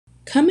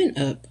Coming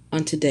up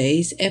on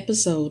today's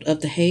episode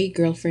of the Hey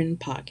Girlfriend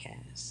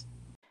podcast.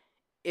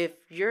 If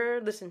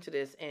you're listening to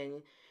this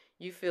and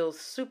you feel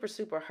super,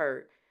 super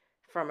hurt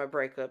from a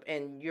breakup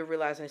and you're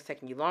realizing it's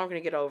taking you longer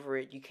to get over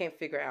it, you can't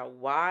figure out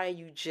why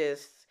you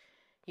just,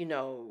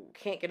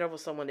 can't get over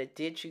someone that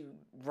did you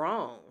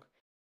wrong.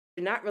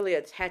 You're not really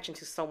attaching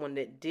to someone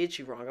that did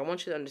you wrong. I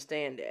want you to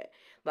understand that.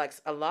 Like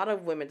a lot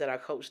of women that I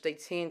coach, they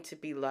tend to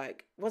be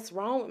like, what's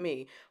wrong with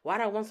me? Why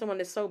do I want someone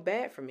that's so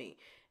bad for me?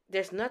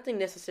 There's nothing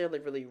necessarily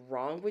really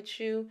wrong with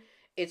you.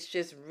 It's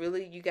just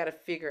really you got to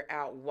figure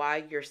out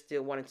why you're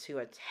still wanting to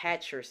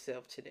attach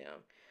yourself to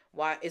them.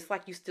 Why it's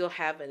like you still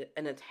have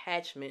an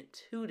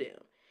attachment to them.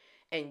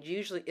 And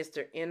usually it's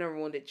their inner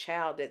wounded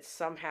child that's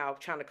somehow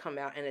trying to come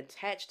out and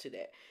attach to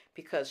that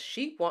because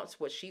she wants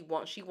what she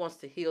wants. She wants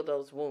to heal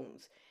those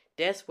wounds.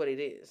 That's what it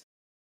is.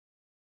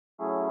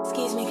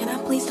 Excuse me, can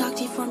I please talk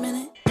to you for a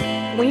minute?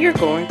 When you're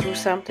going through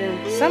something,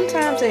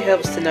 sometimes it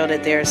helps to know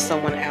that there's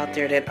someone out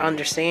there that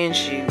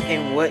understands you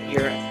and what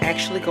you're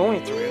actually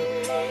going through.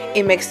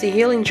 It makes the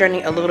healing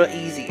journey a little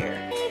easier.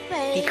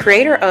 The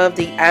creator of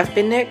the I've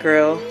Been That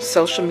Girl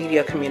social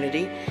media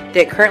community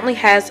that currently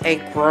has a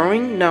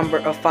growing number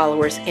of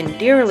followers and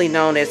dearly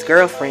known as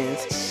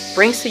girlfriends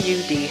brings to you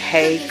the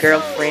Hey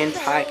Girlfriend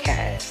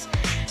podcast.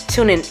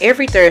 Tune in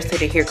every Thursday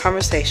to hear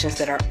conversations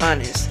that are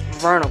honest,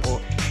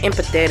 vulnerable,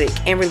 empathetic,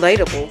 and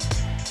relatable,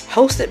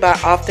 hosted by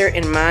author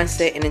and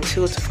mindset and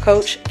intuitive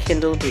coach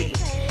Kendall D.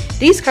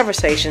 These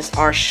conversations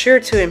are sure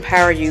to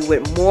empower you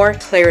with more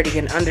clarity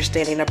and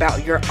understanding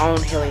about your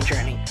own healing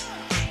journey.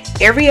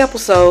 Every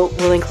episode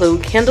will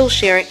include Kendall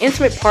sharing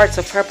intimate parts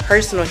of her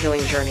personal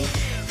healing journey,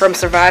 from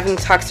surviving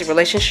toxic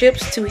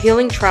relationships to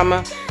healing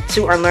trauma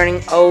to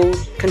unlearning old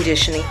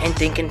conditioning and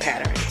thinking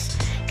patterns.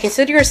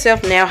 Consider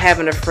yourself now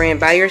having a friend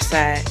by your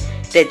side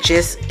that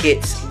just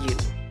gets you.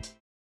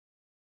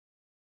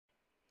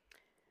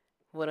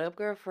 What up,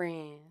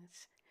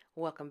 girlfriends?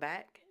 Welcome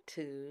back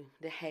to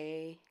the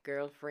Hey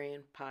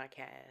Girlfriend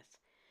podcast.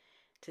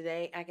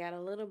 Today I got a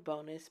little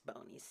bonus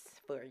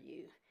for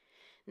you.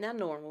 Now,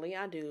 normally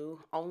I do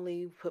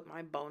only put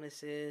my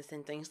bonuses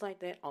and things like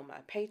that on my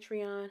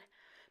Patreon,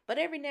 but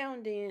every now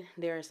and then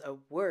there's a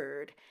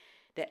word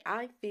that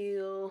I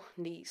feel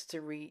needs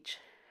to reach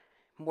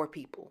more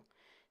people.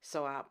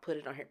 So I'll put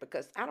it on here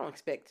because I don't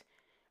expect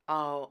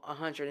all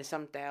 100 and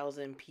some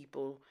thousand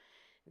people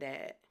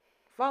that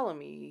follow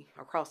me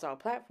across all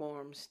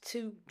platforms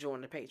to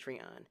join the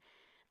Patreon.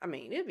 I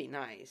mean, it'd be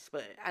nice,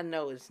 but I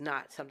know it's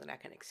not something I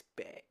can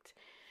expect.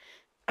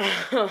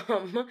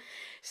 Um,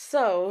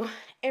 so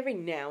every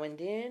now and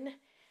then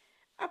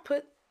I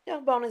put a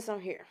bonus on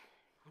here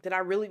that I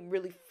really,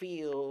 really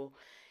feel.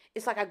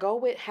 It's like I go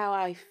with how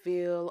I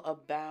feel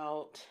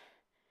about.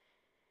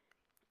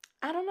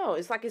 I don't know.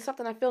 It's like it's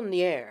something I feel in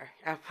the air.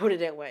 I put it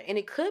that way, and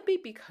it could be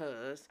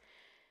because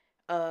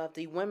of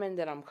the women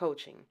that I'm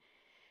coaching.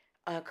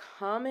 A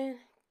common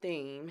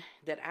theme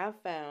that I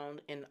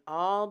found in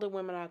all the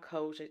women I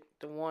coach,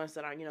 the ones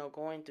that are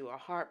going through a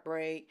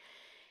heartbreak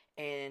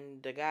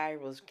and the guy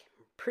was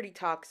pretty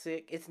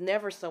toxic. It's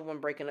never someone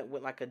breaking up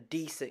with like a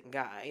decent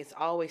guy. It's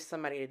always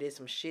somebody that did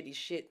some shitty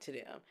shit to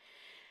them.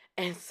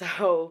 And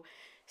so,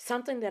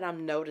 something that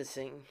I'm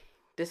noticing,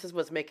 this is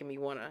what's making me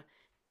want to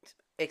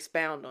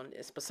expound on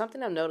this, but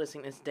something I'm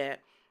noticing is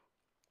that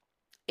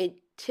it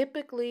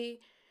typically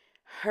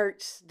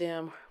hurts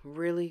them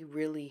really,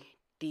 really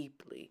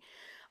deeply,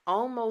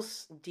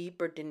 almost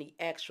deeper than the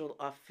actual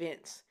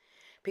offense.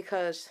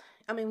 Because,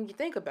 I mean, when you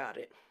think about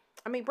it,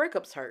 I mean,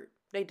 breakups hurt.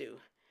 They do.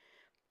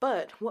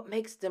 But what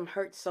makes them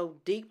hurt so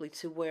deeply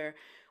to where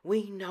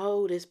we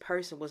know this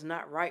person was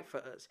not right for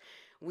us?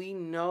 We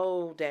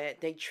know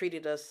that they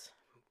treated us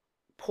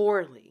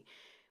poorly.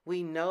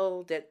 We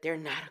know that they're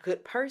not a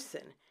good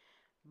person.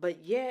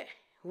 But yet,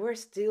 we're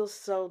still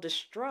so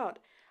distraught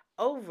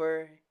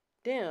over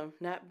them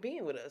not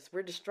being with us.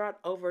 We're distraught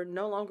over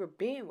no longer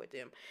being with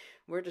them.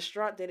 We're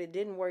distraught that it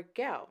didn't work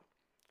out.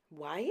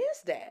 Why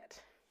is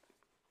that?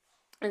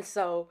 And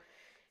so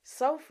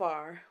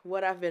far,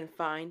 what I've been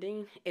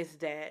finding is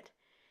that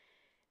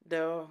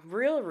the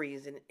real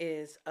reason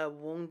is a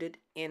wounded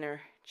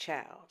inner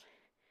child.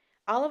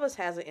 All of us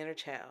has an inner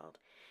child.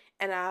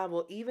 And I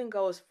will even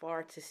go as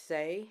far to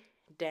say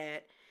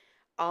that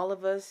all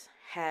of us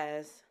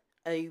has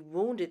a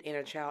wounded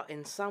inner child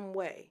in some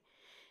way.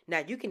 Now,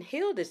 you can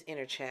heal this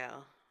inner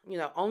child,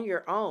 on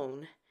your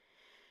own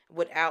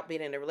without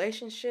being in a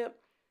relationship,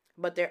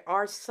 but there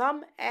are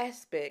some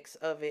aspects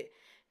of it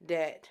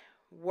that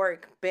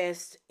work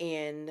best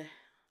in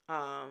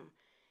um,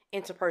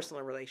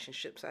 interpersonal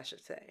relationships, I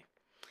should say.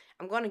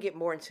 I'm going to get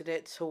more into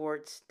that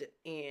towards the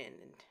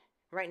end.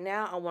 Right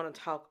now, I want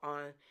to talk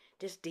on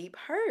this deep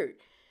hurt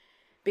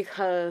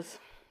because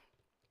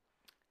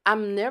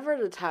I'm never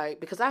the type,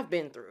 because I've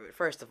been through it.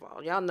 First of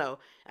all, y'all know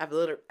I've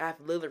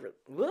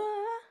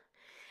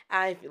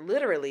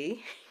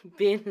literally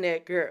been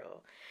that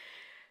girl.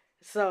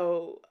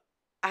 So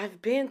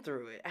I've been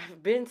through it.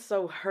 I've been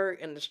so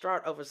hurt and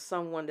distraught over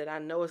someone that I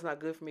know is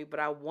not good for me, but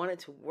I want it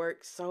to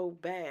work so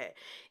bad.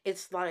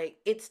 It's like,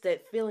 it's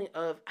that feeling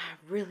of, I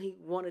really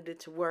wanted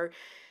it to work.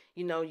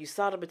 You know, you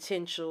saw the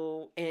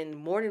potential, and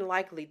more than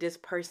likely, this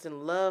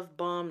person love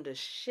bombed the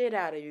shit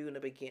out of you in the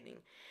beginning.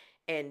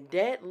 And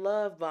that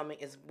love bombing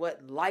is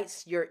what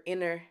lights your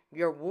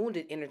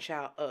wounded inner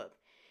child up.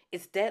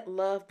 It's that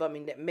love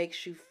bombing that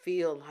makes you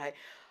feel like,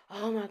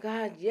 oh my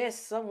God, yes,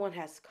 someone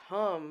has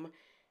come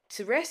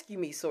to rescue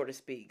me, so to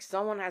speak.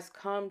 Someone has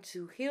come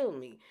to heal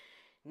me.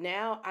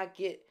 Now I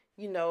get,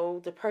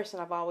 the person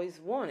I've always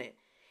wanted.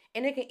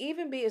 And it can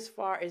even be as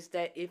far as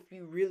that if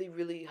you really,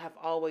 really have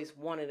always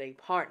wanted a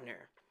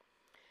partner,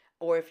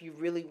 or if you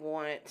really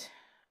want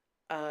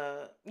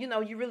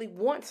you really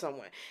want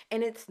someone.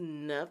 And it's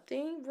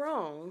nothing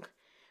wrong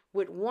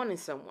with wanting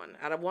someone.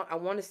 I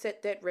want to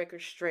set that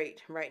record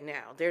straight right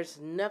now. There's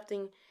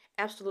nothing,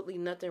 absolutely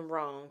nothing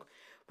wrong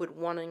with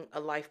wanting a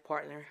life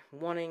partner,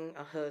 wanting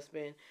a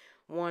husband,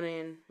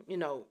 wanting,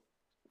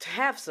 to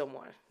have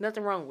someone.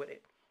 Nothing wrong with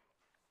it.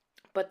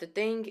 But the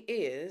thing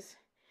is,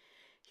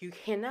 you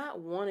cannot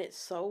want it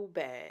so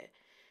bad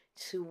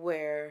to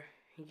where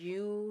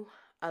you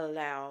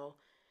allow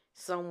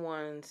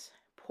someone's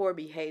poor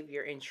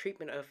behavior and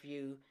treatment of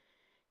you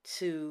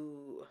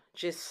to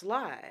just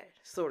slide,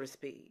 so to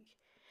speak.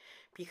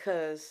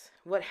 Because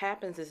what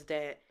happens is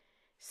that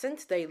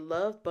since they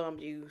love bombed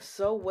you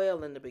so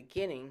well in the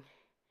beginning,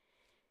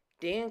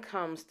 then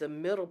comes the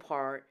middle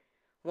part.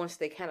 Once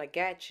they kind of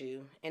got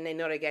you and they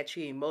know they got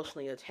you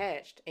emotionally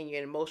attached and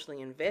you're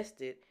emotionally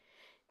invested,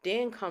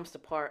 then comes the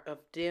part of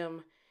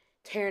them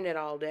tearing it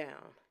all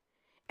down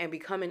and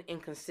becoming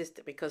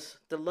inconsistent, because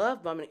the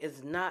love bombing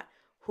is not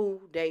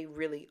who they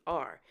really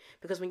are.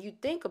 Because when you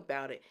think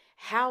about it,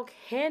 how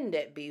can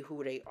that be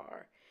who they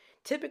are?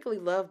 Typically,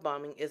 love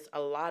bombing is a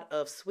lot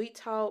of sweet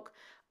talk,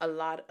 a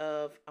lot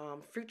of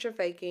future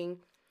faking.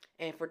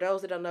 And for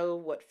those that don't know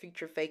what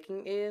future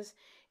faking is,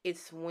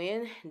 it's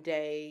when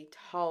they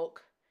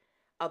talk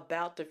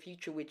about the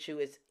future with you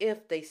as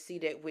if they see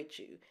that with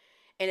you.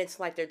 And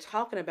it's like they're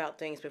talking about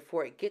things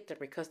before it get there,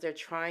 because they're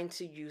trying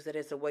to use it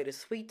as a way to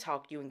sweet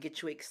talk you and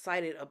get you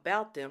excited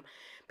about them,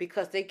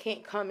 because they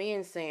can't come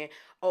in saying,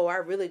 oh, I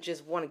really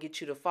just want to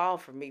get you to fall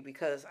for me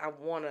because I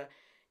want to,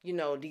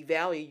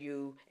 devalue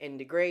you and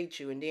degrade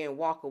you and then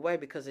walk away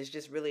because it's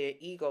just really an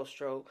ego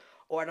stroke.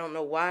 Or I don't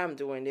know why I'm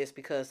doing this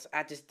because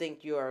I just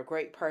think you're a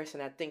great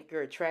person. I think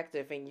you're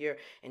attractive and you're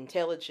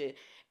intelligent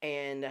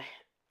and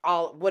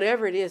all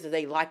whatever it is that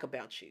they like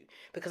about you.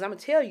 Because I'm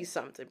gonna tell you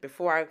something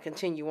before I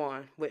continue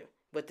on with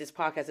what this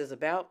podcast is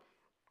about.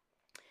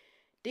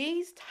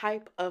 These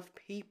type of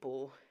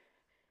people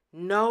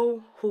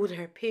know who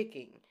they're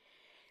picking.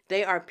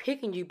 They are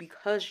picking you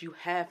because you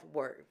have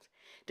worth.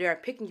 They are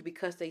picking you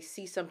because they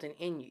see something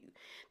in you.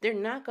 They're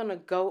not gonna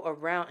go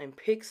around and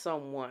pick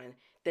someone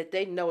that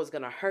they know is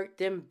gonna hurt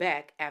them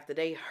back after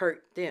they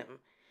hurt them.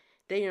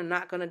 They are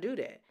not gonna do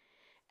that.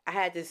 I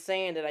had this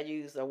saying that I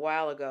used a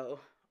while ago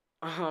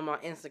on my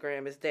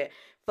Instagram, is that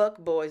fuck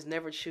boys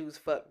never choose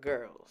fuck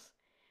girls.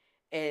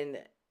 And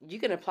you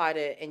can apply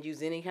that and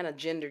use any kind of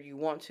gender you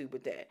want to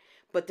with that.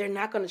 But they're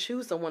not going to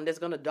choose someone that's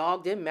going to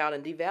dog them out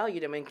and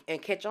devalue them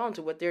and catch on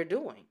to what they're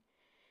doing.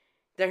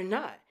 They're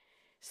not.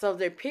 So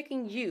they're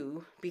picking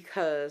you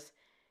because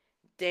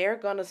they're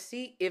going to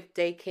see if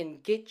they can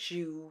get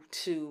you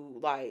to,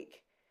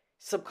 like,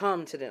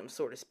 succumb to them,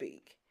 so to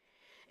speak.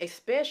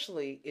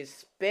 Especially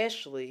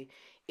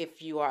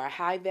if you are a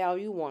high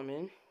value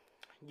woman,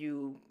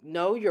 you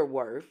know your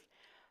worth,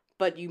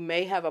 but you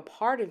may have a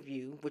part of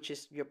you, which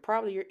is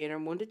probably your inner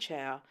wounded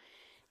child,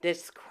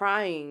 that's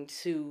crying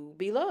to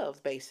be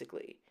loved,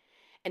 basically.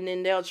 And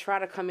then they'll try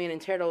to come in and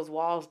tear those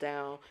walls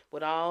down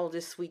with all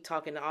this sweet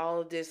talking,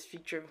 all this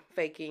future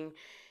faking,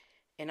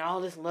 and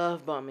all this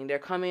love bombing. They'll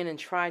come in and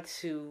try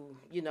to,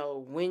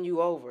 win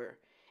you over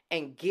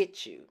and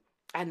get you.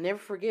 I never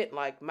forget,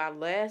 like, my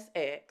last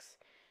ex,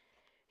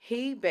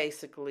 he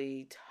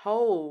basically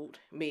told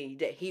me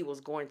that he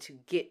was going to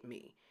get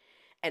me.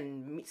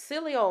 And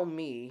silly old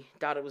me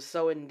thought it was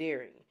so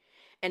endearing.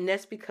 And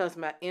that's because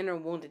my inner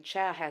wounded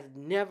child has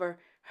never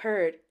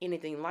heard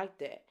anything like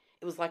that.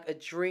 It was like a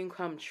dream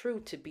come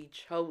true to be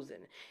chosen,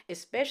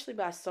 especially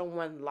by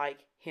someone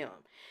like him.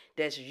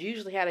 That's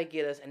usually how they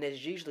get us, and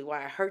that's usually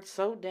why it hurts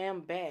so damn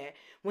bad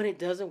when it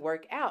doesn't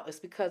work out. It's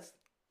because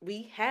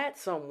we had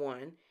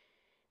someone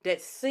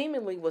that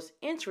seemingly was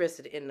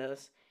interested in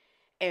us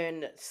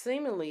and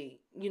seemingly,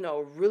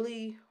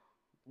 really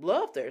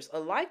loved us or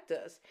liked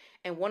us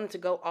and wanted to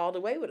go all the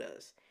way with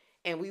us.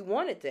 And we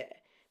wanted that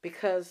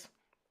because,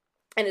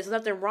 and there's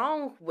nothing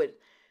wrong with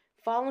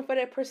falling for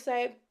that per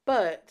se,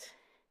 but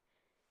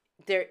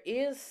there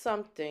is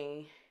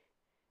something,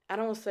 I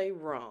don't say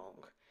wrong,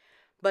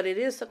 but it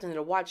is something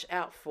to watch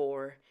out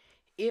for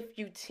if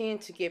you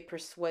tend to get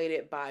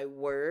persuaded by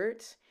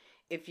words,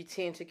 if you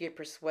tend to get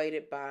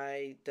persuaded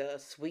by the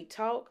sweet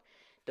talk,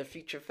 the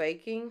future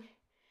faking,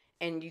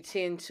 and you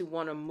tend to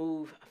want to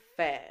move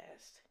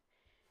fast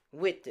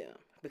with them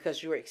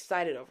because you're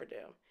excited over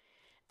them.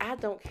 I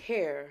don't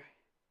care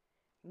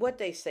what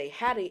they say,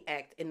 how they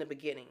act in the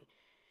beginning,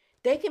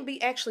 they can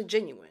be actually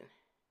genuine.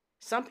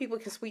 Some people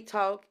can sweet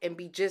talk and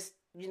be just,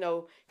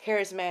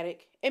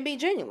 charismatic and be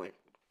genuine.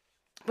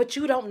 But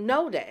you don't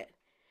know that.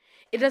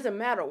 It doesn't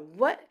matter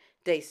what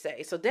they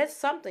say. So that's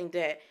something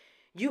that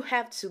you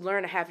have to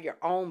learn to have your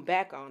own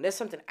back on. That's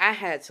something I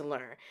had to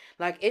learn.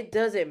 Like, it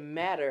doesn't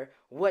matter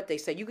what they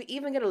say. You can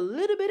even get a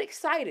little bit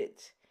excited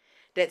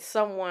that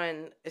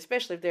someone,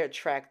 especially if they're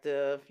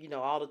attractive,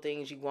 all the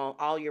things you want,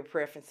 all your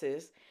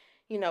preferences,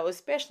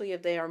 especially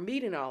if they are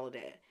meeting all of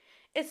that.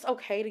 It's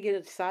okay to get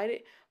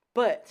excited,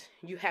 but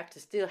you have to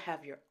still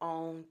have your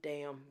own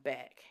damn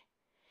back.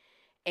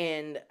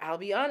 And I'll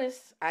be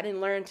honest, I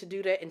didn't learn to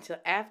do that until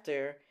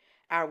after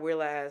I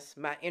realized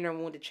my inner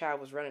wounded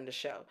child was running the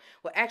show.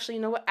 Well, actually,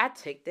 you know what? I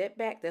take that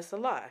back. That's a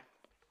lie.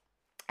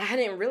 I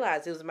didn't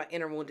realize it was my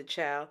inner wounded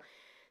child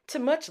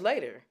till much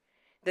later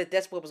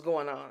that's what was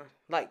going on.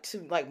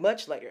 Like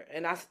much later.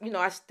 And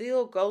I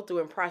still go through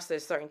and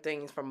process certain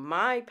things from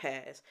my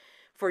past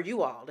for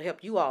you all, to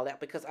help you all out,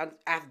 because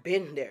I've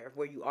been there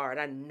where you are, and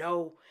I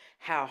know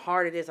how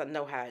hard it is. I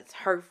know how it's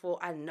hurtful.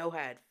 I know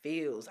how it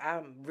feels.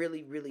 I'm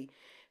really, really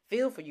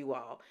feel for you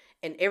all.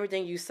 And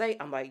everything you say,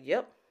 I'm like,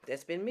 yep,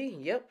 that's been me.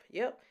 Yep,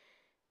 yep.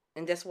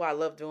 And that's why I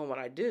love doing what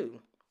I do.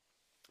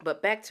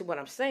 But back to what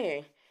I'm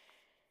saying,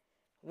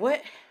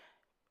 what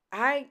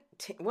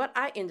what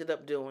I ended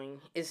up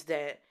doing is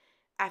that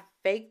I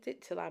faked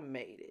it till I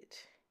made it.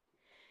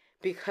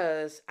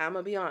 Because I'm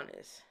going to be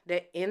honest,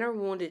 that inner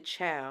wounded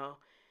child,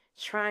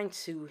 trying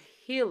to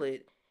heal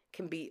it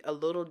can be a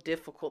little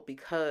difficult,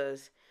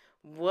 because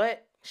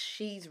what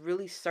she's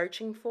really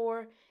searching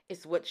for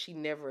is what she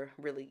never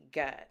really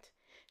got.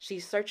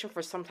 She's searching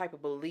for some type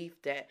of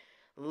belief that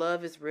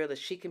love is real, that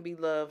she can be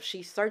loved.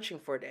 She's searching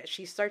for that.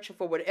 She's searching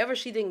for whatever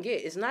she didn't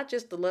get. It's not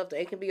just the love,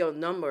 that it can be a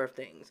number of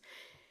things.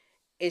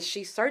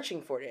 She's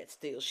searching for that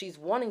still. She's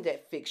wanting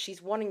that fix.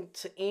 She's wanting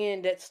to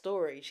end that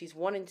story. She's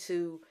wanting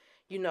to,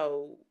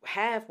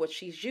 have what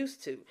she's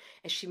used to.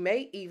 And she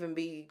may even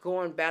be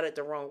going about it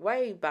the wrong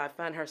way by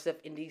finding herself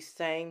in these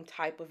same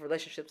type of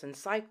relationships and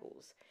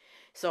cycles.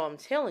 So I'm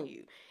telling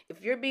you,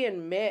 if you're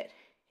being met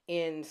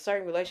in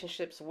certain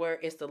relationships where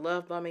it's the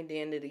love bombing,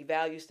 then the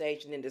devalue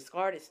stage, and then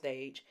discarded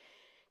stage,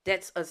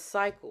 that's a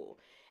cycle.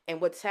 And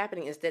what's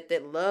happening is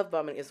that love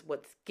bombing is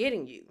what's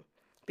getting you.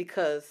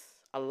 Because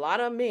a lot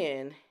of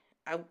men,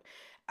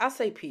 I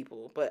say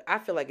people, but I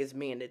feel like it's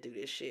men that do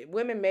this shit.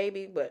 Women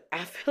maybe, but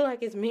I feel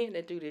like it's men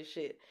that do this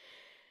shit.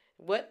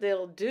 What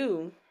they'll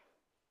do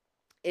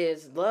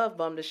is love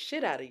bomb the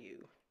shit out of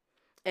you.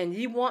 And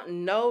you won't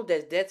know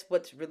that that's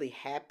what's really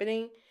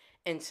happening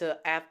until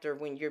after,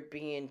 when you're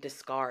being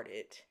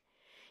discarded.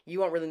 You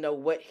won't really know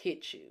what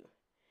hit you.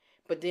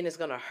 But then it's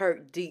going to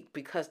hurt deep,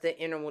 because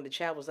that inner wounded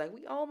child was like,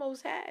 we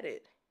almost had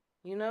it.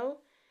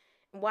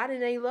 Why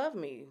did they love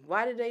me?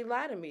 Why did they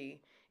lie to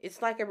me?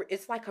 It's like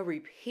a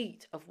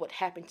repeat of what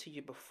happened to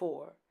you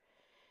before.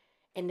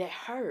 And that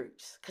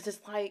hurts, because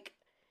it's like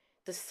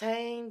the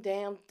same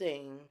damn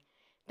thing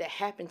that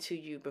happened to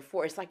you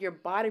before. It's like your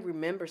body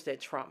remembers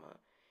that trauma.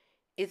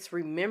 It's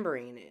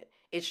remembering it.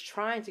 It's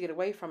trying to get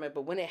away from it.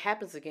 But when it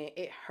happens again,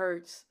 it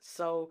hurts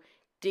so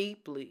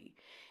deeply.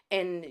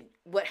 And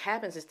what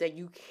happens is that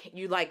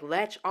you like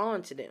latch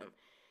on to them,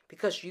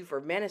 because you've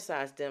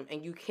romanticized them,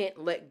 and you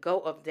can't let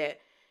go of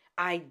that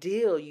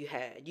ideal you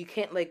had. You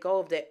can't let go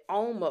of that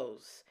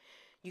almost.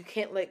 You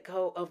can't let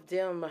go of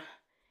them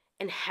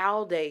and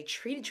how they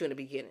treated you in the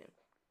beginning,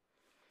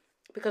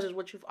 because it's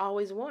what you've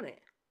always wanted.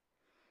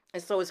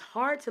 And so it's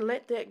hard to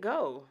let that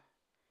go,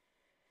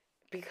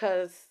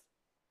 because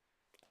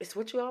it's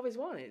what you always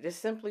wanted,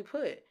 just simply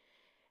put.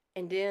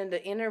 And then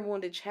the inner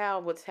wounded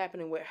child, what's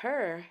happening with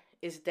her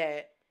is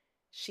that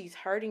she's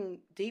hurting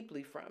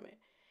deeply from it.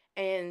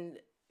 And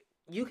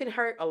you can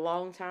hurt a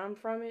long time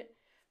from it,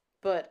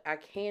 but I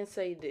can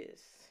say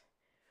this.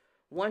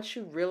 Once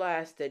you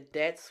realize that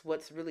that's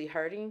what's really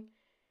hurting,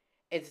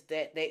 it's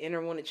that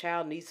inner wounded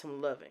child needs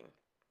some loving.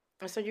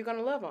 And so you're going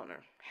to love on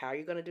her. How are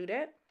you going to do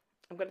that?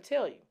 I'm going to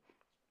tell you.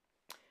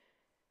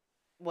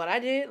 What I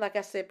did, like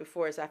I said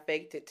before, is I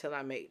faked it till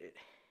I made it.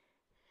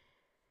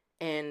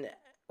 And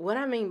what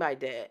I mean by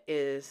that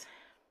is,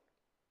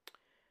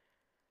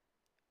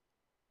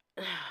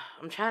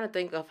 I'm trying to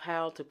think of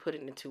how to put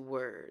it into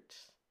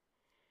words.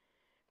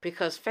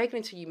 Because faking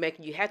it till you make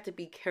it, you have to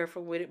be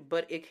careful with it,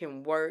 but it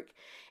can work.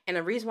 And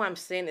the reason why I'm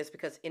saying this,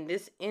 because in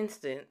this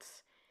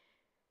instance,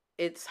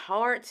 it's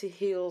hard to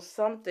heal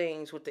some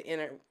things with the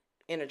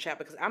inner child,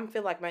 because I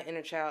feel like my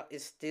inner child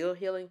is still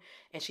healing,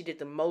 and she did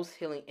the most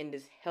healing in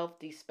this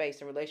healthy space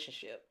and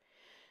relationship.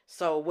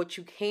 So what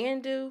you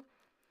can do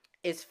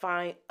is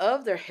find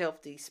other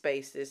healthy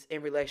spaces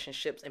and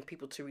relationships and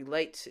people to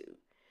relate to.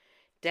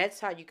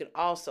 That's how you can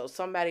also,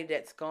 somebody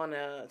that's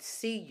gonna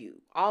see you,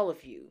 all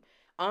of you,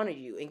 honor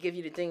you, and give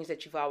you the things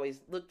that you've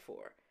always looked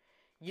for.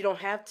 You don't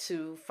have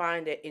to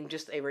find it in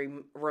just a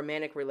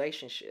romantic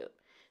relationship.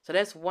 So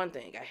that's one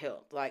thing I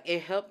helped. Like,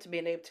 it helped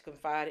being able to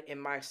confide in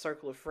my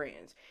circle of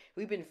friends.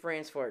 We've been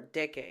friends for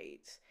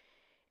decades.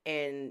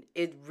 And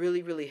it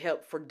really, really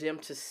helped for them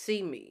to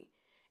see me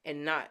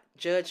and not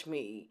judge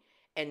me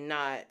and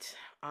not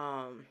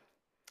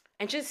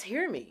and just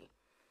hear me,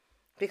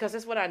 because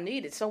that's what I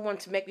needed, someone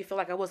to make me feel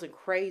like I wasn't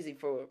crazy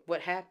for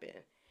what happened.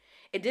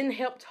 It didn't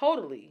help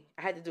totally.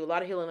 I had to do a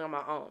lot of healing on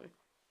my own.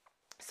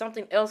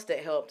 Something else that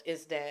helped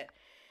is that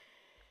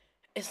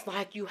it's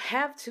like you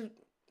have to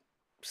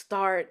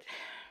start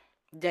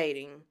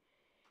dating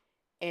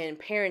and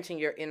parenting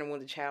your inner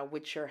wounded child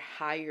with your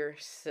higher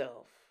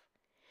self,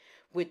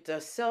 with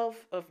the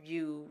self of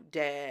you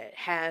that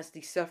has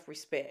the self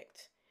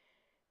respect.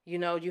 You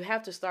know, you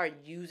have to start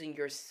using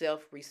your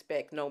self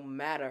respect no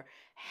matter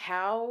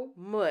how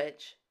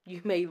much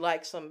you may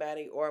like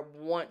somebody or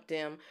want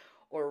them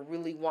or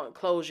really want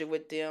closure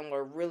with them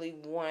or really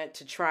want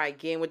to try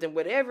again with them,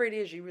 whatever it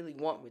is you really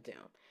want with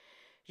them.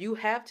 You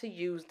have to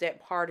use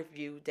that part of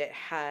you that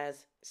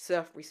has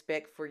self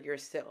respect for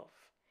yourself.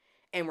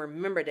 And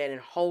remember that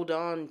and hold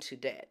on to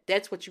that.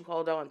 That's what you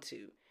hold on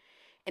to.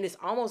 And it's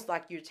almost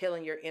like you're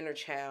telling your inner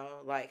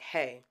child, like,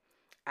 hey,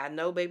 I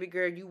know, baby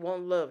girl, you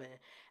want loving.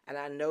 And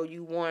I know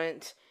you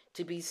want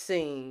to be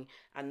seen.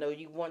 I know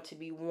you want to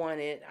be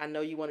wanted. I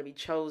know you want to be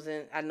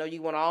chosen. I know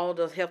you want all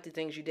those healthy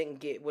things you didn't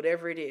get,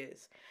 whatever it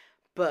is.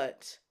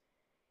 But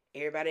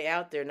everybody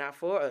out there, not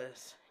for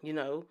us, you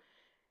know.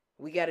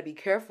 We got to be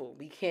careful.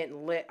 We can't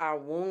let our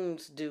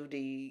wounds do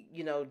the,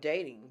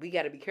 dating. We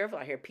got to be careful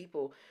out here.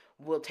 People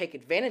will take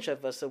advantage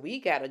of us. So we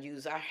got to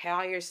use our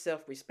higher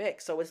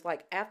self-respect. So it's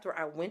like after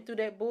I went through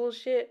that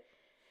bullshit,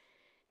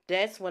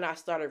 that's when I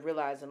started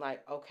realizing,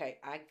 like, okay,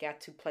 I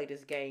got to play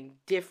this game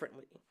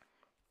differently.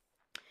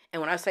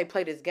 And when I say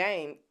play this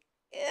game,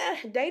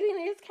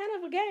 dating is kind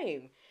of a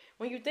game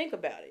when you think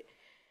about it.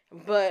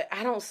 But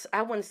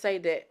I wouldn't say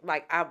that,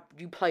 like,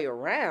 you play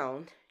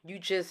around. You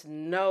just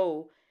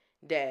know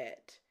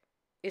that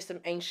it's some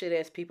ain't shit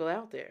ass people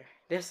out there.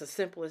 That's as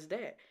simple as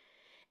that.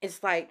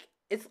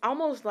 It's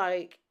almost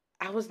like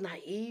I was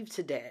naive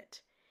to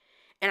that.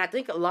 And I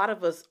think a lot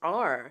of us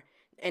are.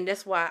 And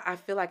that's why I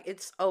feel like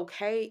it's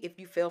okay if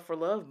you fell for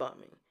love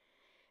bombing.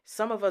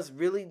 Some of us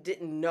really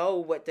didn't know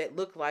what that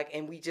looked like,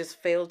 and we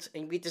just failed,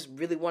 and we just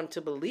really wanted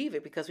to believe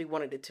it because we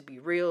wanted it to be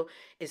real.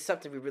 It's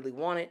something we really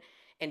wanted.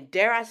 And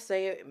dare I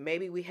say it,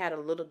 maybe we had a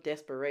little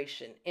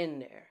desperation in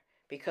there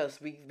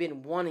because we've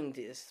been wanting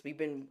this. We've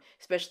been,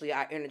 especially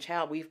our inner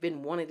child, we've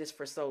been wanting this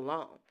for so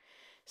long.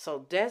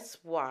 So that's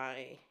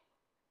why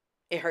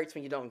it hurts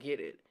when you don't get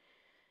it,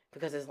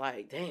 because it's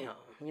like, damn,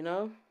 you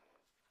know?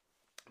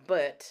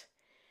 But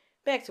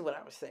back to what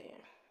I was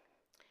saying.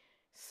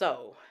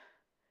 So,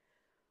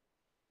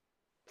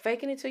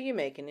 faking it till you're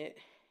making it,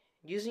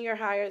 using your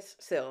higher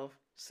self,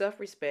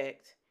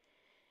 self-respect,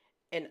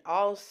 and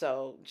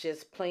also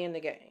just playing the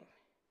game.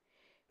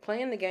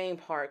 Playing the game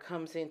part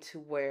comes into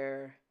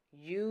where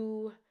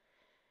you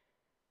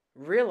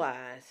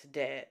realize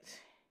that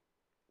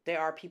there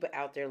are people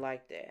out there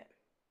like that.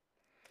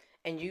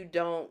 And you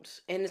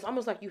don't, and it's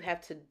almost like you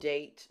have to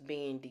date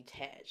being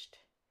detached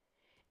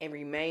and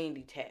remain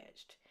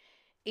detached.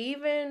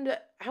 Even,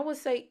 I would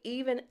say,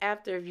 even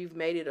after you've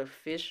made it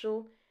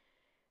official,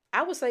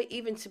 I would say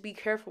even to be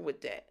careful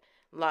with that.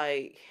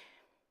 Like,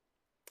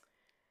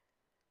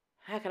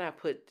 how can I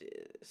put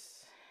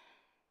this?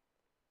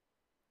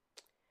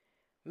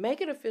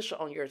 Make it official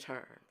on your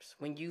terms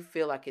when you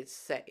feel like it's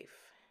safe.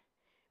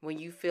 When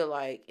you feel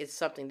like it's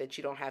something that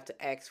you don't have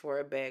to ask for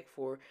or beg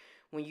for.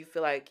 When you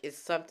feel like it's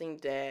something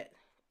that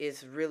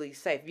is really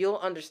safe. You'll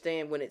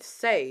understand when it's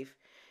safe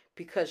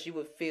because you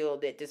would feel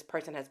that this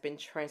person has been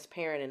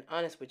transparent and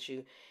honest with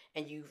you,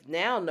 and you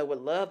now know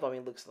what love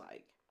bombing looks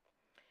like.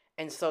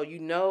 And so you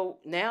know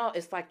now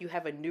it's like you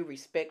have a new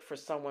respect for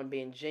someone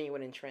being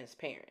genuine and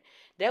transparent.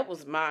 That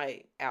was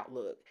my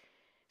outlook.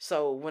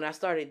 So when I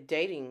started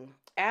dating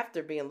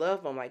after being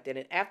love bombed like that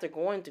and after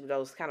going through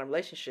those kind of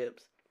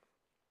relationships,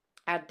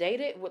 I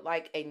dated with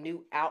like a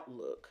new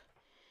outlook.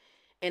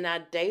 And I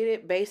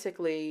dated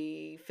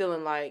basically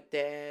feeling like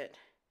that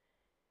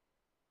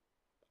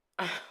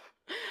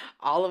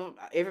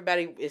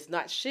everybody is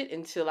not shit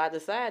until I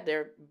decide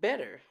they're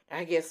better,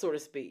 I guess, so to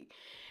speak.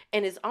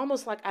 And it's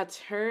almost like I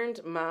turned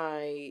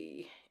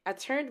my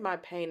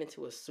pain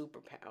into a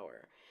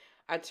superpower.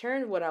 I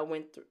turned what I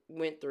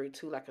went through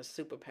to like a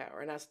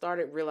superpower, and I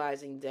started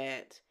realizing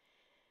that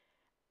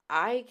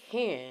I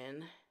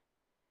can,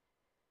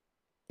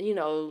 you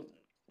know,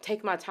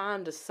 take my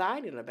time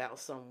deciding about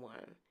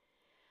someone.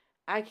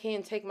 I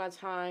can take my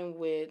time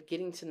with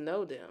getting to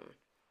know them.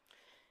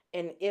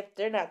 And if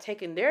they're not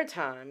taking their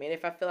time, and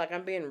if I feel like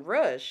I'm being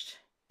rushed,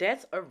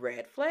 that's a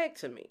red flag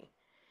to me.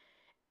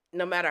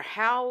 No matter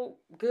how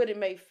good it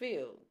may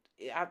feel,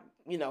 I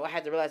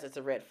had to realize it's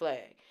a red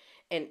flag.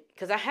 And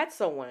because I had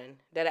someone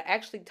that I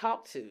actually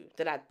talked to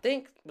that I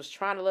think was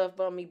trying to love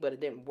bomb me, but it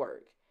didn't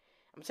work.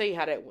 I'm gonna tell you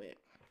how that went.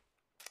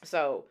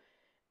 So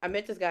I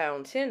met this guy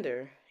on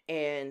Tinder,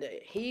 and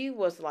he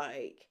was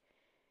like,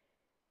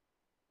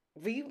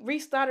 we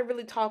started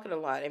really talking a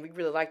lot, and we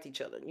really liked each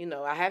other. You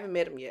know, I haven't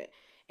met him yet.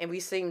 And we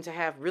seemed to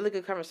have really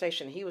good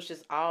conversation. He was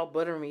just all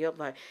buttering me up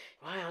like,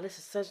 wow, this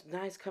is such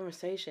nice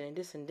conversation and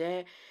this and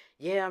that.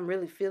 yeah, I'm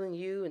really feeling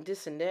you and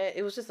this and that.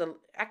 It was just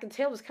I can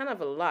tell it was kind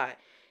of a lot.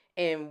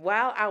 And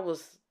while I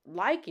was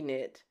liking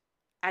it,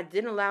 I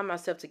didn't allow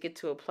myself to get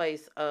to a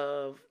place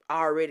of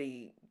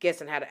already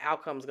guessing how the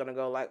outcome's going to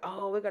go. Like,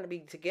 oh, we're going to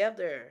be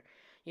together.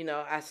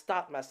 I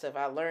stopped myself.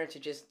 I learned to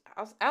just,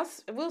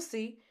 we'll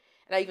see.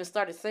 And I even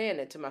started saying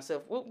it to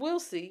myself. We'll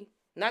see.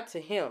 Not to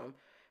him,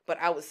 but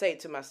I would say it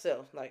to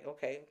myself. Like,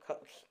 okay,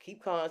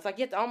 keep calm. It's like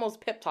you have to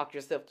almost pep talk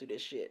yourself through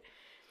this shit.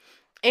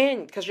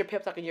 And because you're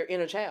pep talking your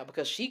inner child,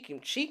 because she can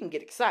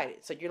get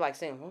excited. So you're like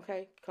saying,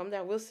 okay, calm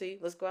down, we'll see.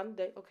 Let's go on a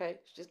date. Okay,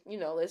 just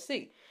let's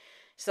see.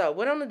 So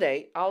went on the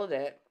date, all of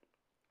that.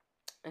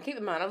 And keep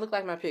in mind, I look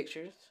like my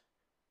pictures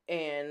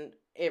and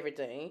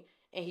everything,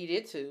 and he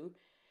did too.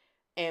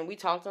 And we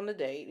talked on the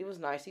date. It was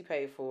nice. He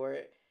paid for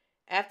it.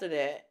 After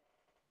that,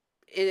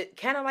 it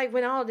kind of like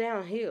went all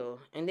downhill.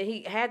 And then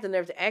he had the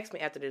nerve to ask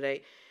me after the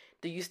date,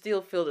 do you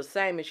still feel the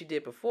same as you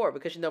did before?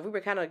 Because, we were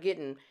kind of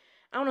getting,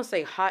 I don't want to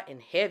say hot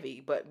and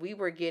heavy, but we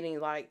were getting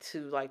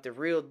to the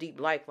real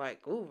deep like,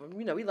 ooh,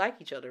 we like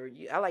each other.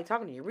 I like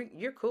talking to you.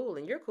 You're cool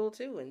and you're cool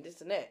too and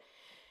this and that.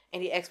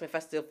 And he asked me if I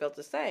still felt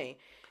the same.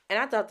 And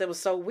I thought that was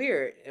so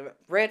weird.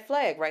 Red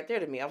flag right there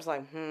to me. I was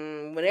like,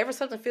 whenever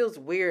something feels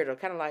weird or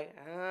kind of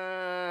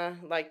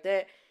like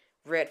that,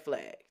 red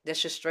flag. That's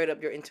just straight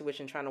up your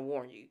intuition trying to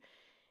warn you.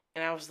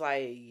 And I was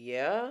like,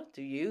 yeah,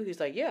 do you?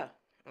 He's like, yeah.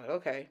 I'm like,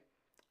 okay.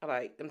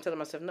 I'm telling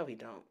myself, no, he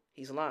don't.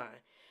 He's lying.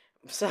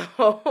 So,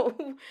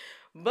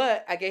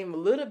 but I gave him a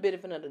little bit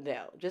of another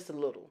doubt, just a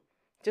little,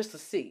 just to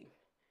see.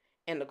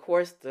 And of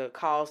course, the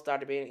calls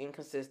started being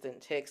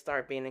inconsistent, texts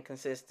started being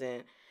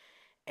inconsistent,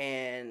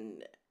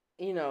 and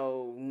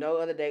no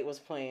other date was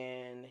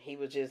planned. He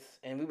was just,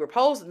 and we were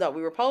supposed to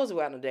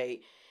go out on a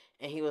date,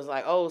 and he was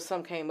like, oh,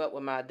 something came up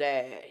with my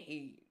dad.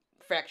 He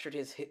fractured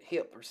his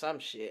hip or some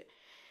shit.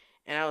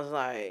 And I was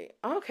like,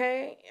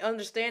 okay,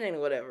 understanding,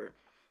 whatever.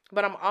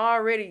 But I'm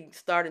already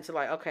starting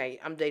to okay,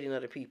 I'm dating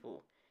other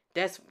people.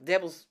 That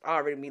was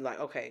already me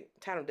okay,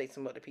 time to date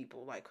some other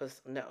people.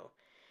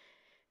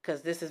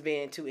 Because this is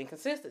being too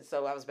inconsistent.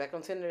 So I was back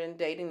on Tinder and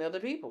dating other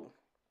people.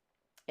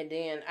 And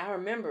then I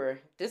remember,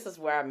 this is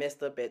where I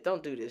messed up at.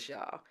 Don't do this,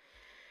 y'all.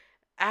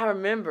 I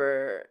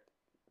remember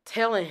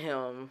telling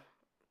him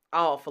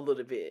off a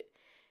little bit.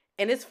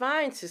 And it's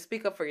fine to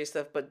speak up for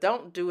yourself, but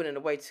don't do it in a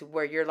way to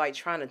where you're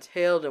trying to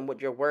tell them what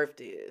your worth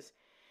is.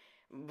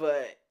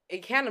 But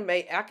it kind of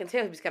I can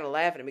tell he was kind of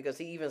laughing at me because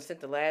he even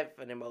sent the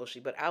laughing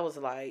emoji. But I was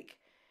like,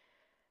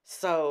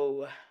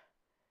 so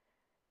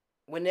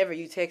whenever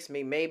you text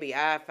me, maybe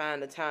I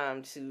find the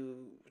time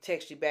to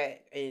text you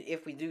back. And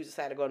if we do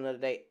decide to go on another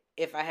date,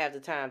 if I have the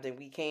time, then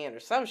we can, or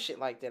some shit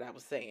like that I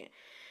was saying.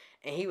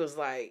 And he was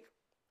like,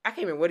 I can't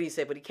remember what he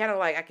said, but he kind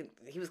of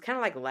he was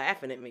kind of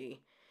laughing at me.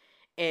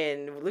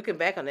 And looking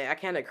back on that, I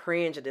kind of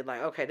cringed and did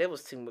okay, that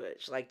was too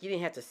much. You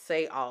didn't have to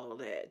say all of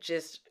that.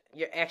 Just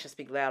your actions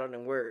speak louder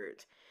than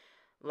words.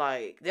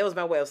 That was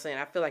my way of saying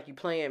I feel like you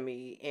playing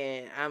me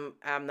and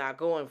I'm not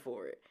going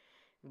for it.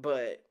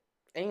 But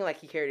it ain't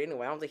like he cared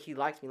anyway. I don't think he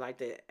liked me like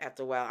that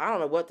after a while. I don't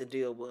know what the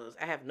deal was.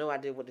 I have no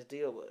idea what the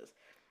deal was.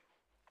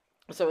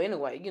 So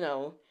anyway,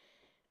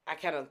 I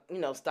kind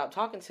of, stopped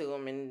talking to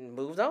him and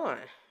moved on.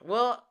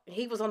 Well,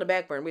 he was on the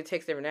back burner. We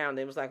text every now and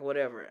then. It was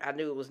whatever. I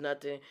knew it was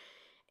nothing.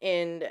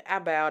 And I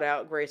bowed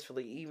out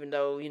gracefully, even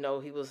though,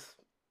 he was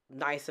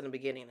nice in the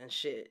beginning and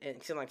shit. And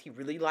it seemed like he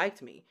really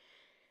liked me.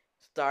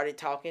 Started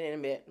talking and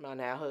met my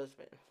now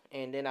husband.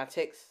 And then I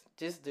text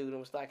this dude and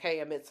was like, hey,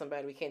 I met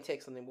somebody. We can't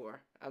text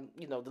anymore. I'm,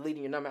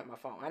 deleting your number out my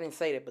phone. I didn't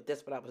say that, but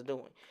that's what I was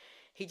doing.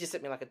 He just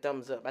sent me a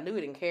thumbs up. I knew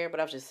he didn't care,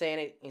 but I was just saying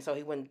it. And so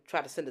he wouldn't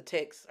try to send a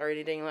text or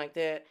anything like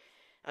that.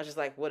 I was just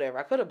like, whatever.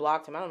 I could have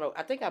blocked him. I don't know.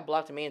 I think I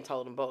blocked him and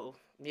told him both.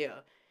 Yeah.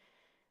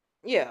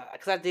 Yeah,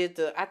 because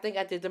I think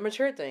I did the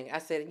mature thing. I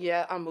said,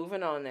 yeah, I'm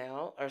moving on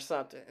now or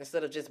something.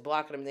 Instead of just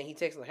blocking him, then he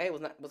texted me, hey,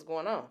 what's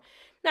going on?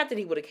 Not that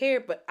he would have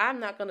cared, but I'm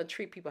not going to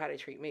treat people how they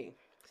treat me.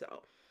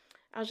 So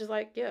I was just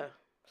like, yeah.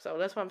 So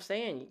that's what I'm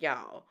saying,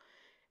 y'all.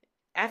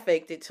 I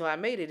faked it till I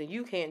made it, and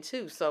you can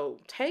too. So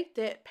take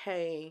that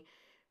pain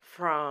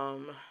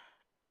from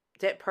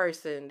that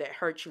person that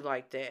hurt you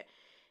like that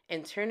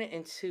and turn it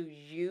into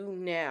you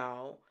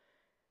now,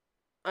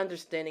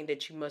 understanding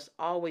that you must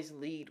always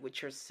lead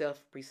with your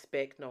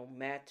self-respect no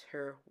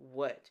matter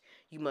what.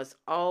 You must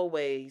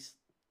always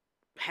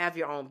have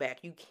your own back.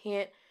 You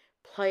can't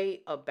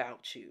play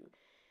about you.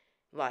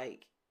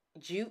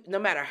 No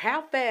matter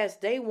how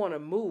fast they want to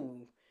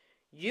move,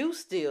 you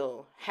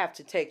still have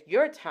to take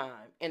your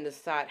time and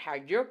decide how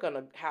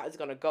it's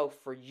gonna go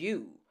for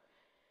you.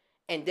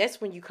 And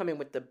that's when you come in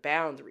with the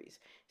boundaries.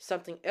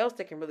 Something else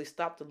that can really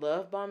stop the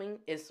love bombing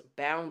is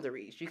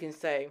boundaries. You can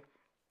say,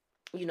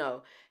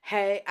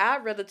 hey,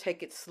 I'd rather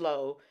take it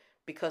slow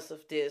because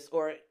of this,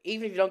 or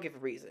even if you don't give a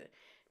reason.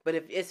 But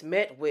if it's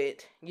met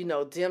with,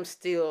 them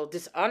still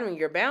dishonoring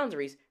your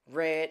boundaries,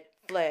 red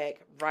flag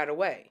right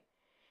away.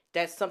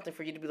 That's something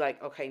for you to be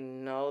like, okay,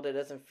 no, that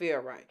doesn't feel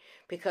right.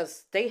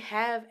 Because they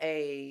have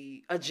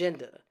a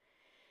agenda.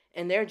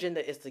 And their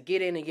agenda is to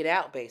get in and get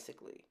out,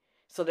 basically.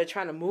 So they're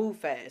trying to move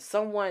fast.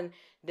 Someone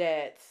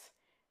that's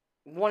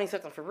wanting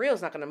something for real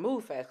is not going to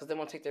move fast because they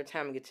want to take their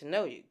time and get to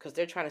know you because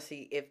they're trying to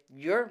see if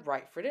you're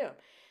right for them.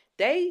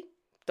 They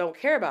don't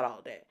care about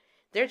all that.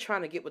 They're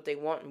trying to get what they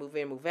want and move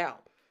in, move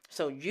out.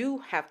 So you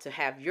have to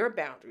have your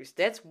boundaries.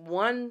 That's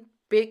one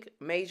big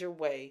major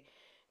way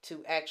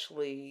to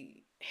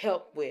actually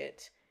help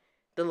with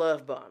the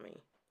love bombing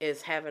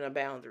is having a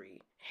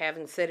boundary,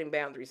 setting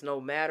boundaries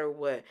no matter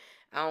what.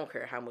 I don't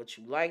care how much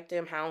you like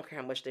them. I don't care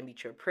how much they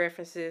meet your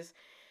preferences.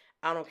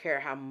 I don't care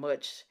how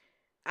much.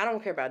 I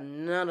don't care about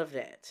none of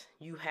that.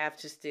 You have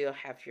to still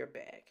have your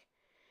back,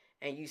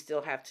 and you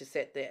still have to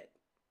set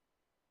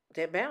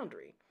that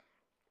boundary,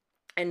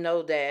 and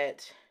know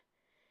that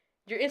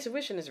your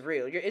intuition is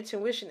real. Your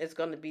intuition is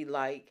going to be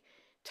like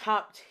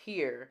top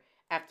tier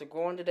after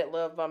going to that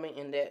love bombing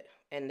and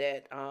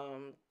that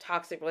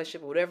toxic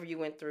relationship, whatever you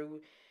went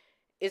through.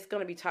 It's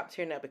going to be top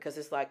tier now because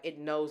it's like it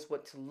knows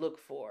what to look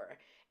for,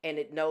 and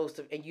it knows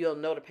and you'll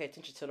know to pay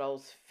attention to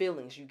those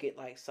feelings you get,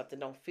 like something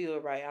don't feel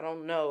right, I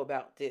don't know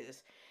about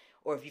this,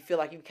 or if you feel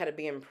like you're kind of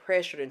being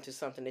pressured into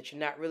something that you're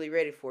not really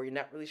ready for, you're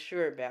not really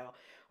sure about,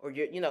 or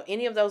you're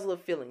any of those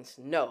little feelings,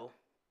 no,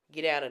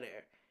 get out of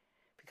there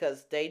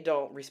because they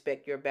don't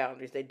respect your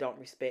boundaries, they don't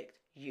respect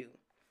you.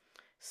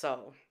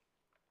 So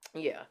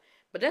yeah.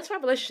 But that's why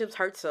relationships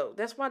hurt so.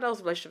 That's why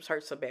those relationships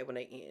hurt so bad when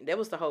they end. That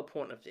was the whole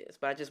point of this.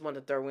 But I just wanted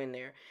to throw in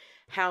there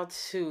how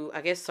to, I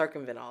guess,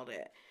 circumvent all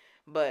that.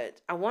 But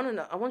I want to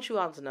know. I want you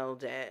all to know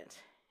that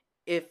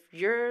if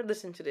you're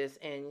listening to this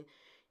and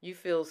you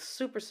feel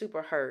super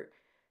super hurt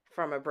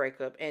from a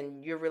breakup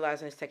and you're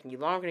realizing it's taking you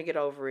longer to get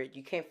over it,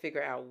 you can't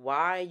figure out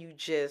why you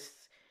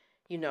just,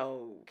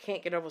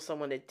 can't get over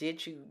someone that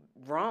did you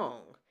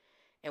wrong,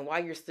 and why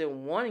you're still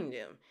wanting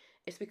them.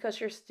 It's because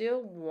you're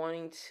still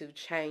wanting to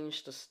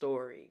change the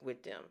story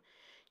with them.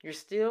 You're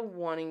still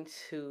wanting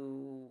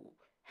to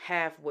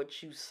have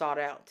what you sought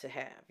out to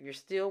have. You're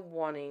still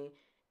wanting,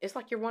 it's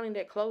like you're wanting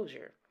that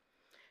closure.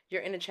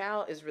 Your inner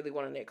child is really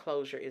wanting that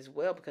closure as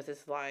well because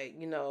it's like,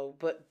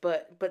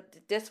 but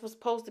this was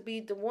supposed to be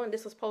the one,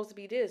 this was supposed to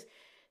be this.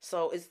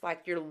 So it's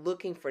like you're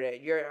looking for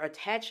that. You're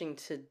attaching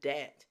to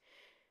that.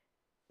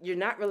 You're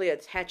not really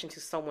attaching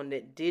to someone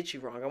that did you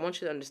wrong. I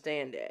want you to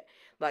understand that.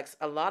 Like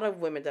a lot of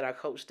women that I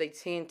coach, they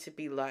tend to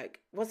be like,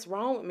 what's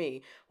wrong with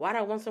me? Why do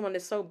I want someone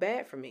that's so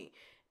bad for me?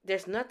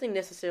 There's nothing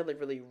necessarily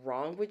really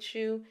wrong with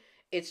you.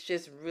 It's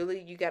just really,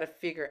 you got to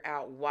figure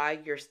out why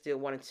you're still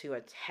wanting to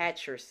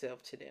attach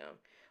yourself to them.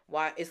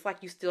 Why it's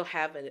like you still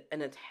have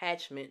an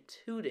attachment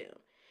to them.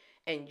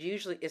 And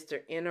usually it's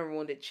their inner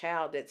wounded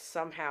child that's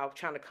somehow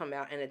trying to come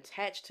out and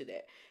attach to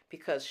that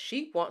because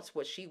she wants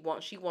what she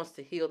wants. She wants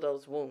to heal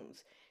those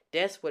wounds.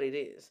 That's what it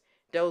is.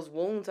 Those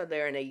wounds are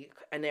there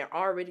and they're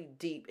already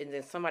deep, and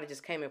then somebody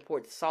just came and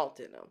poured salt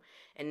in them.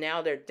 And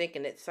now they're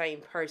thinking that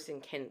same person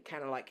can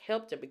kind of like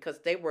help them because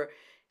they were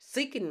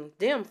seeking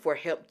them for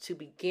help to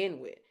begin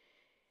with.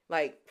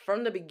 Like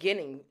from the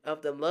beginning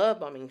of the love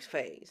bombing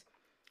phase,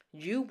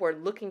 you were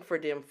looking for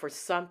them for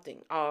something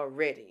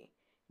already.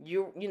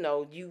 You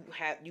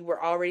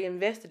were already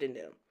invested in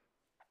them.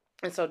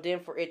 And so then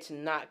for it to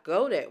not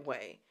go that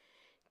way,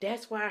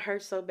 that's why it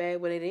hurts so bad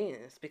when it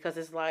ends, because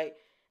it's like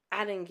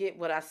I didn't get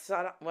what I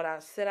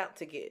set out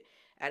to get.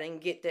 I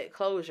didn't get that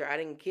closure. I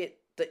didn't get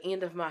the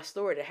end of my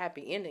story, the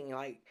happy ending,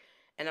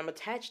 and I'm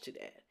attached to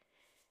that.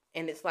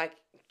 And it's like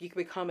you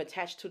can become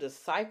attached to the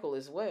cycle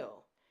as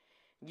well.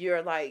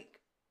 You're like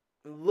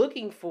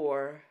looking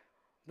for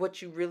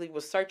what you really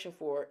was searching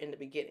for in the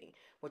beginning,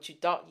 what you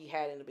thought you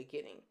had in the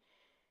beginning,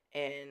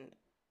 and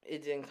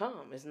it didn't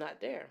come. It's not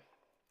there.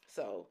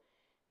 So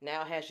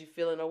now it has you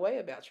feeling a way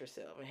about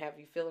yourself and have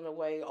you feeling a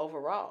way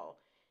overall.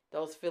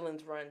 Those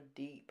feelings run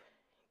deep.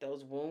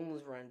 Those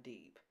wounds run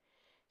deep.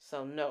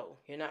 So no,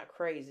 you're not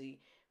crazy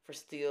for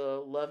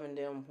still loving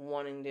them,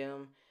 wanting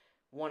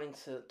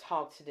to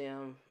talk to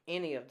them,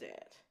 any of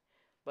that.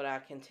 But I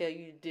can tell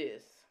you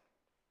this.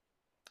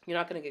 You're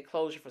not going to get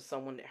closure for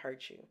someone that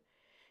hurt you,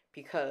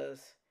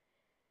 because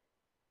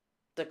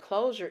the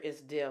closure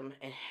is them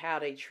and how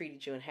they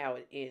treated you and how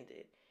it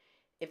ended.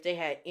 If they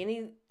had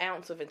any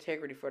ounce of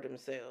integrity for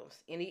themselves,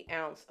 any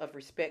ounce of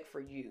respect for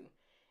you,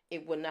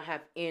 it would not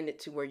have ended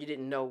to where you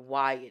didn't know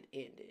why it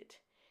ended.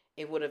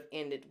 It would have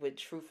ended with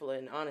truthful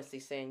and honesty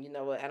saying, you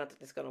know what, I don't think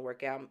this is going to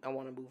work out. I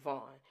want to move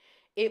on.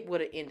 It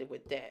would have ended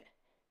with that.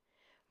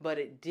 But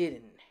it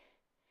didn't.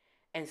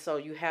 And so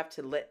you have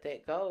to let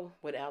that go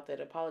without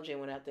that apology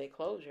and without that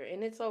closure.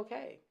 And it's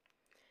okay.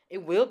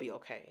 It will be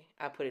okay.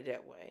 I put it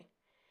that way.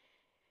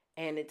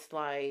 And it's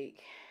like,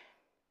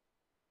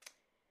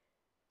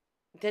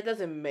 that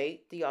doesn't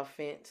make the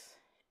offense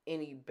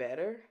any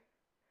better.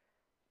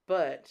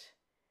 But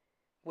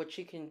what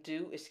you can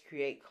do is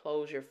create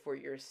closure for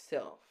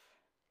yourself.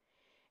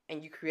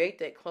 And you create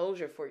that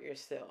closure for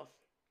yourself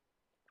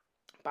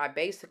by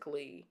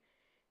basically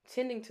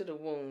tending to the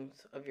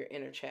wounds of your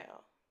inner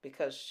child,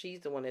 because she's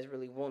the one that's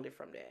really wounded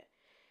from that.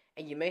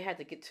 And you may have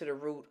to get to the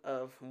root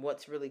of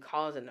what's really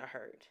causing the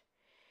hurt.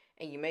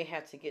 And you may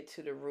have to get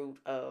to the root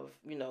of,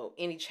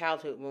 any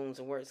childhood wounds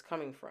and where it's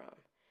coming from.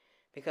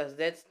 Because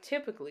that's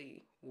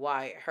typically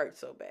why it hurts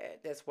so bad.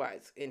 That's why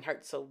it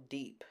hurts so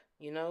deep,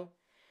 you know?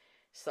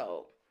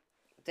 So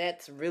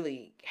that's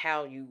really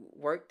how you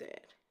work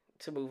that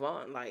to move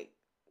on. Like,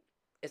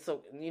 it's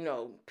so,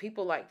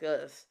 people like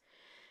us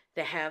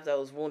that have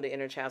those wounded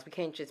inner childs, we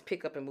can't just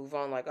pick up and move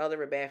on like, oh, they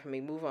were bad for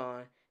me, move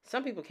on.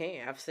 Some people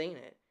can. I've seen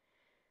it.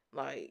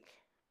 Like,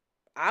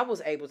 I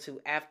was able to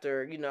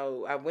after,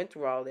 I went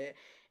through all that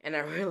and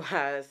I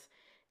realized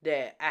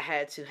that I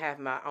had to have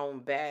my own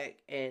back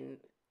and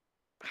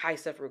high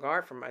self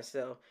regard for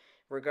myself,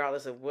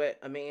 regardless of what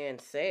a man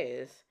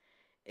says.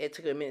 It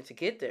took a minute to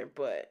get there,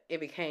 but it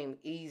became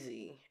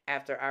easy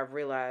after I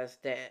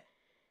realized that,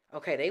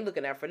 okay, they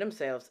looking out for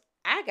themselves.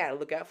 I got to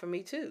look out for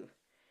me too.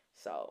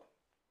 So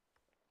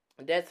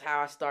that's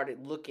how I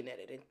started looking at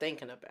it and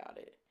thinking about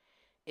it,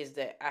 is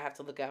that I have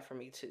to look out for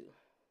me too.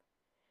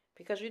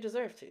 Because you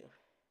deserve to.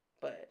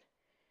 But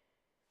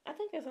I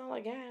think that's all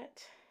I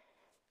got.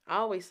 I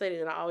always say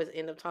that and I always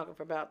end up talking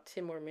for about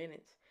 10 more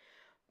minutes.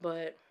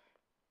 But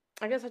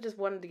I guess I just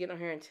wanted to get on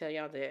here and tell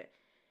y'all that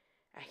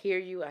I hear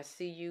you, I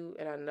see you,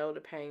 and I know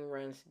the pain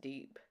runs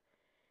deep.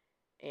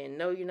 And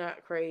no, you're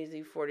not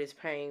crazy for this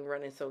pain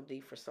running so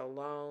deep for so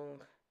long.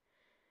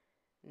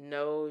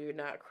 No, you're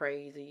not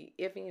crazy.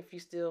 Even if you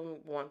still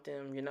want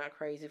them, you're not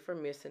crazy for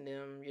missing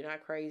them. You're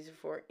not crazy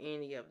for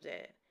any of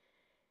that.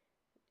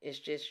 It's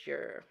just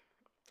your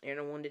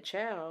inner wounded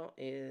child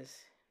is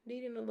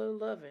needing a little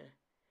loving.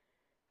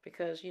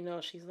 Because,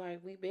 she's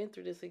like, we've been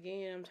through this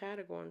again. I'm tired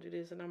of going through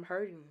this and I'm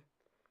hurting.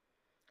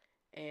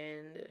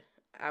 And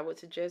I would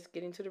suggest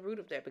getting to the root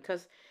of that,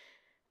 because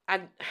I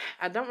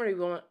don't really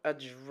want to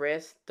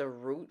address the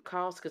root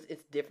cause because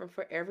it's different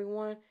for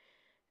everyone.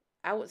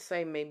 I would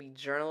say maybe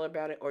journal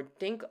about it or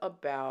think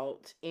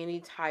about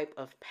any type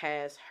of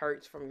past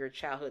hurts from your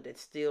childhood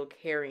that's still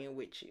carrying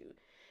with you,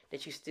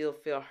 that you still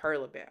feel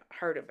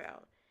hurt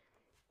about.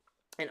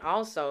 And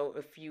also,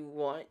 if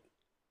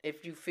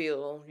you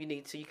feel you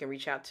need to, you can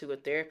reach out to a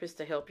therapist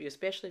to help you,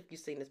 especially if you've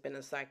seen it's been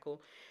a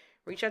cycle.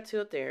 Reach out to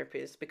a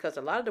therapist, because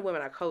a lot of the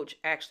women I coach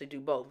actually do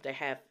both. They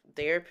have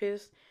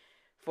therapists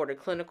for the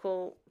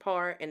clinical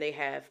part, and they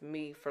have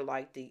me for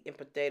like the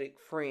empathetic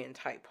friend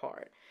type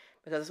part,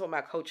 because that's what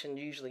my coaching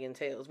usually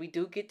entails. We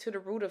do get to the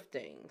root of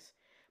things,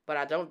 but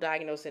I don't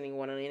diagnose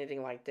anyone or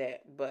anything like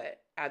that.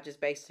 But I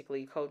just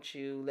basically coach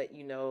you, let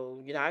you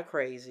know you're not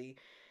crazy,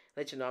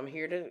 let you know I'm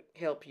here to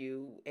help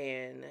you,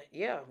 and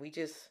yeah,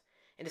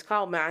 and it's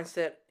called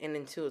mindset and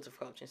intuitive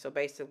coaching. So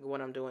basically,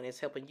 what I'm doing is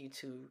helping you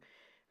to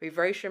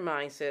reverse your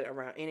mindset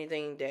around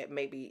anything that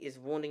maybe is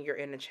wounding your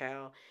inner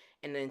child.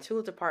 And the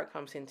intuitive part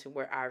comes into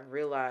where I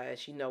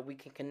realize, we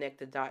can connect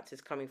the dots.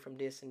 It's coming from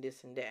this and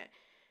this and that.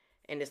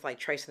 And it's like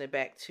tracing it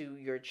back to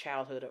your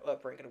childhood or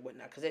upbringing or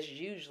whatnot. Because that's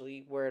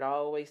usually where it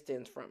always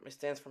stems from. It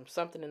stems from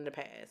something in the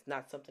past,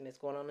 not something that's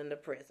going on in the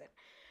present.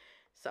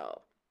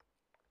 So,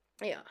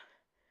 yeah.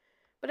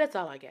 But that's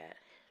all I got.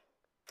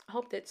 I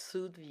hope that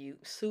soothed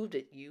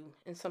you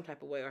in some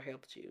type of way or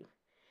helped you.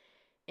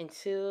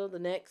 Until the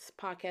next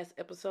podcast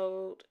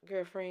episode,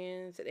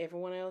 girlfriends and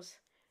everyone else,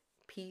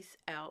 peace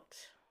out.